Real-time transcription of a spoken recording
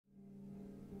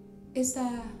Is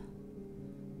there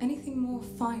anything more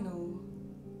final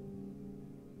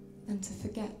than to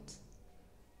forget?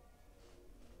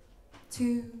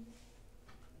 To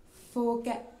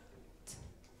forget.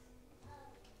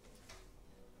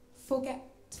 Forget.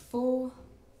 4,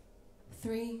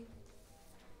 3,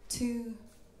 2.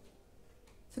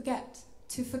 Forget.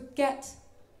 To forget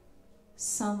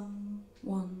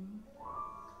someone.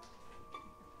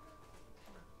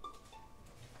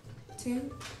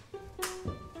 2,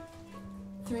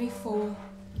 3, 4,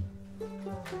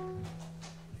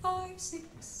 5, 6,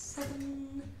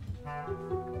 7,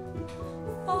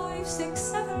 5, 6,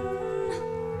 7,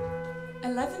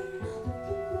 11,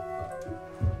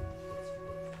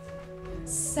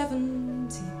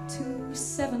 72,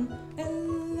 7,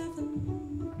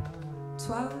 11,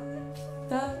 12,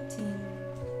 13,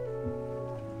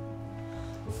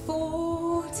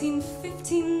 14,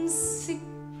 15,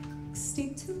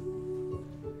 62.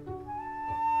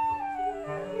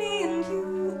 Me and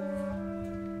you.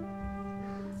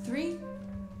 3,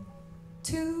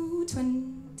 2,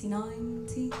 20,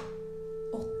 90, 8,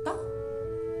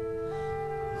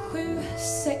 7,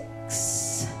 6,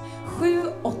 7,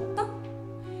 8, 9,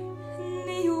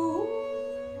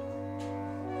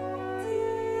 10,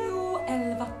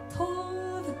 11,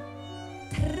 12,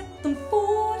 13,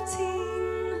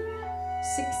 14,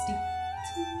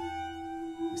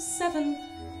 62, 7,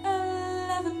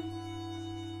 11.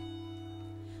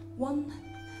 1,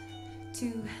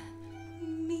 2,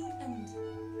 me and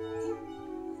you.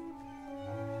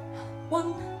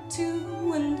 1,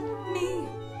 2, and me,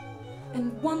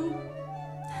 and 1,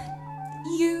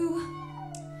 you.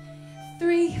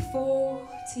 3,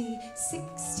 40,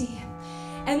 60,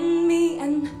 and me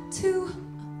and 2,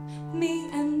 me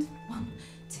and 1,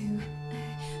 2,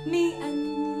 me and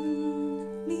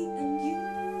you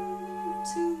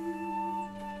too.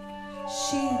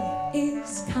 She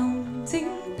is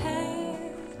counting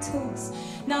petals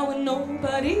now when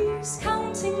nobody's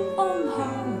counting on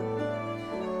her.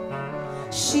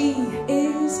 She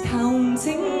is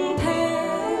counting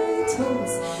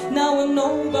petals now when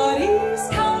nobody's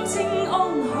counting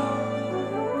on her.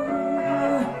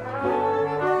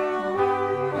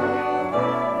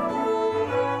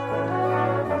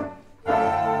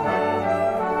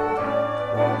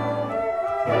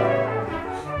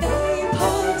 They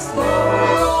put the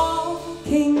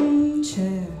rocking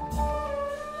chair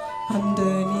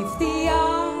underneath the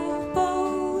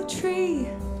apple tree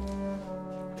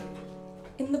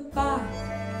in the back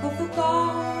of the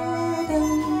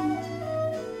garden,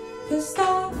 'cause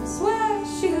that's where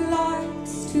she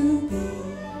likes to be,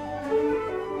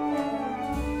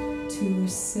 to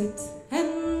sit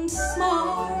and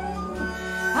smile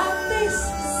at this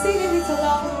silly little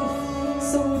life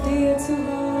so dear to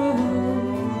her,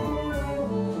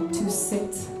 to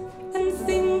sit and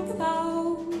think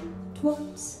about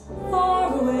what's far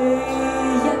away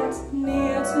yet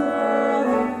near to her.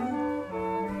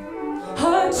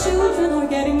 Her children are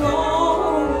getting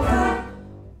older.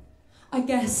 I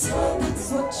guess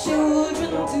that's what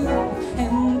children do,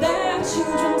 and their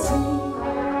children too.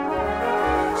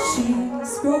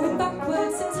 She's growing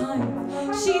backwards in time.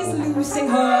 She's losing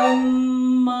her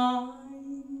mind.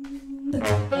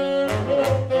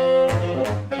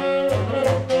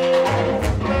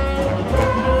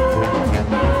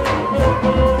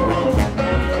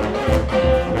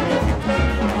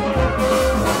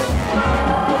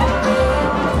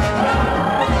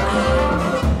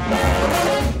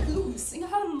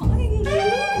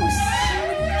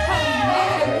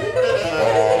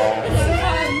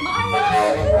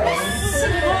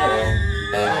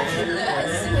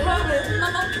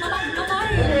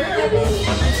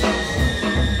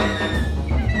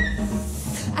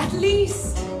 At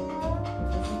least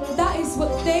that is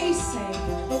what they say.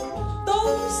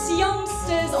 Those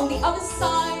youngsters on the other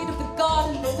side of the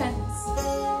garden fence.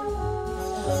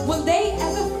 Will they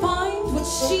ever find what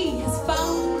she has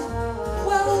found?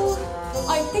 Well,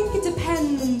 I think it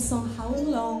depends on how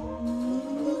long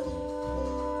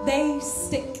they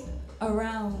stick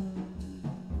around.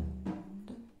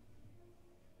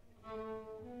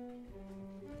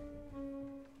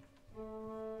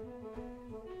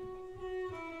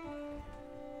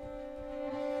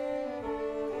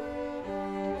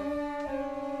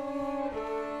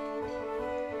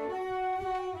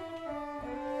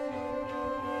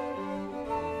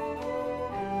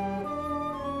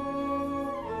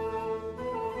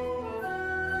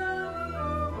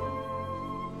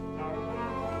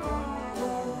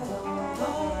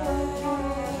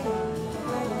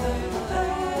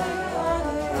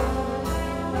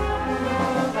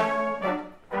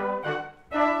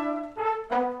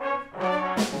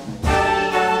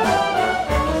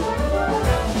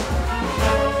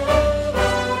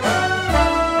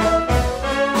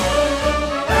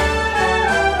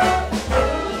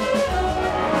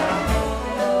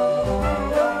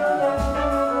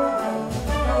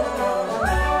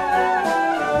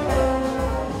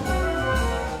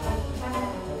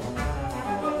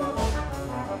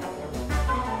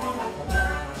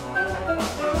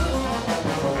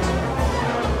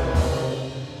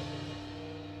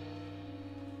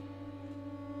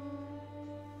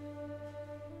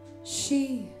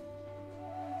 She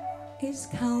is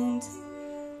counting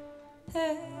petals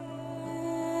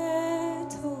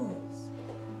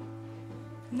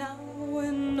now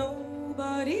when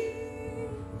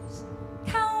nobody's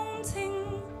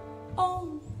counting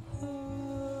on her.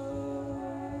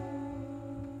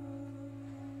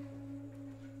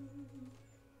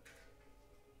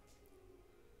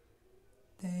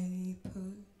 They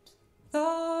put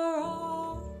the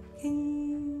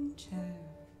rocking chair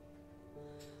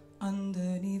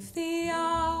underneath the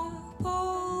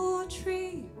apple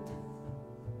tree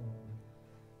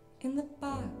in the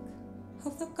back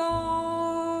of the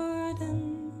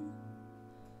garden,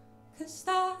 'cause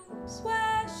that's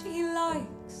where she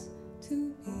likes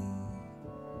to be,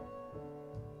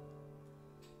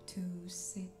 to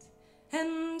sit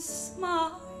and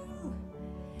smile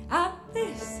at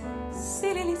this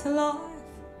silly little life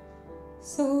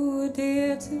so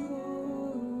dear to her,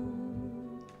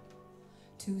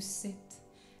 to sit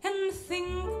and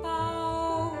think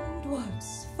about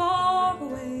what's for